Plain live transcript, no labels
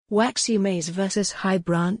Waxy Maize versus High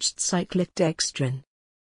Branched Cyclic Dextrin.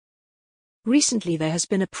 Recently there has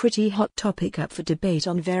been a pretty hot topic up for debate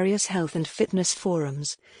on various health and fitness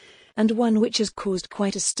forums, and one which has caused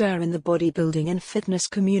quite a stir in the bodybuilding and fitness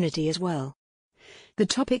community as well. The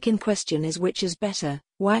topic in question is which is better,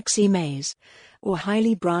 Waxy Maize or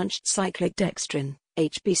Highly Branched Cyclic Dextrin,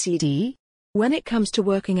 HBCD? When it comes to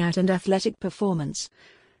working out and athletic performance,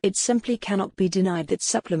 it simply cannot be denied that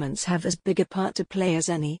supplements have as big a part to play as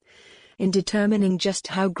any in determining just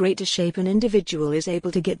how great a shape an individual is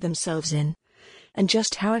able to get themselves in, and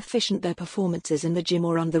just how efficient their performances in the gym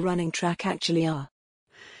or on the running track actually are.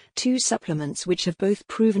 Two supplements which have both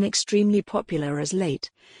proven extremely popular as late,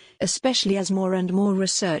 especially as more and more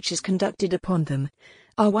research is conducted upon them,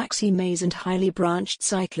 are Waxy Maize and Highly Branched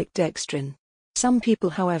Cyclic Dextrin. Some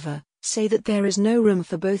people, however, say that there is no room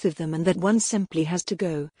for both of them and that one simply has to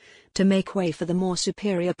go to make way for the more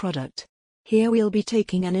superior product. Here we'll be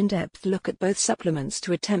taking an in-depth look at both supplements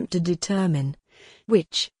to attempt to determine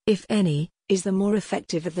which, if any, is the more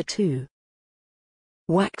effective of the two.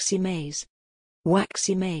 Waxy Maize.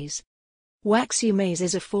 Waxy Maize. Waxy maize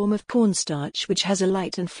is a form of cornstarch which has a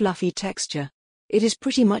light and fluffy texture. It is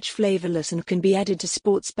pretty much flavorless and can be added to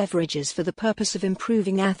sports beverages for the purpose of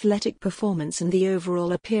improving athletic performance and the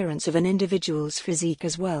overall appearance of an individual's physique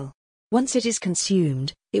as well. Once it is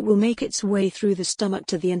consumed, it will make its way through the stomach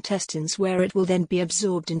to the intestines, where it will then be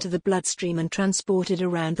absorbed into the bloodstream and transported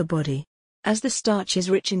around the body. As the starch is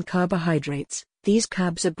rich in carbohydrates, these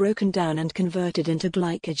carbs are broken down and converted into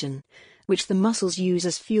glycogen, which the muscles use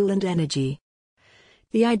as fuel and energy.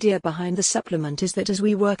 The idea behind the supplement is that as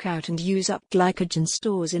we work out and use up glycogen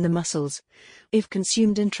stores in the muscles, if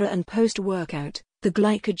consumed intra and post-workout, the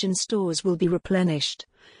glycogen stores will be replenished,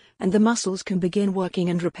 and the muscles can begin working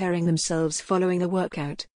and repairing themselves following the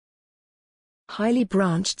workout. Highly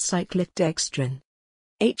Branched Cyclic Dextrin.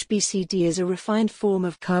 HBCD is a refined form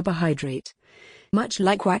of carbohydrate, much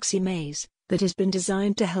like Waxy Maize, that has been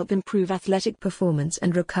designed to help improve athletic performance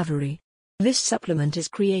and recovery. This supplement is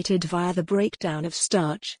created via the breakdown of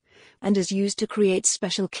starch, and is used to create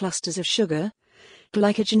special clusters of sugar,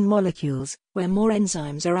 glycogen molecules, where more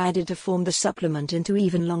enzymes are added to form the supplement into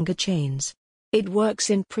even longer chains. It works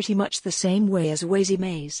in pretty much the same way as Waxy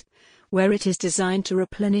Maize, where it is designed to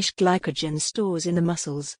replenish glycogen stores in the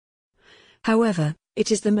muscles. However, it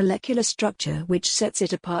is the molecular structure which sets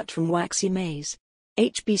it apart from Waxy Maize.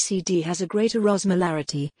 HBCD has a greater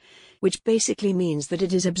osmolarity, which basically means that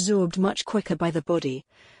it is absorbed much quicker by the body,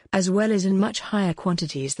 as well as in much higher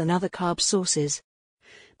quantities than other carb sources.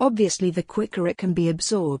 Obviously, the quicker it can be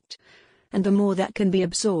absorbed, and the more that can be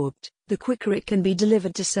absorbed, the quicker it can be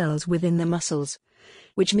delivered to cells within the muscles,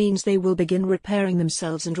 which means they will begin repairing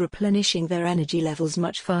themselves and replenishing their energy levels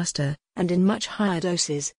much faster, and in much higher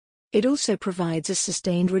doses. It also provides a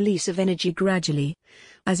sustained release of energy gradually,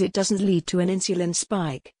 as it doesn't lead to an insulin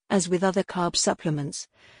spike, as with other carb supplements,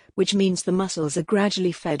 which means the muscles are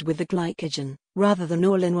gradually fed with the glycogen, rather than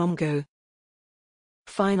all in one go.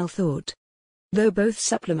 Final thought. Though both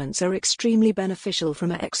supplements are extremely beneficial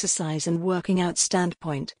from an exercise and working out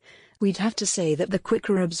standpoint, we'd have to say that the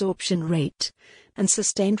quicker absorption rate, and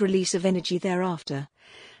sustained release of energy thereafter,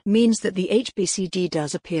 means that the HBCD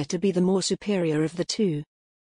does appear to be the more superior of the two.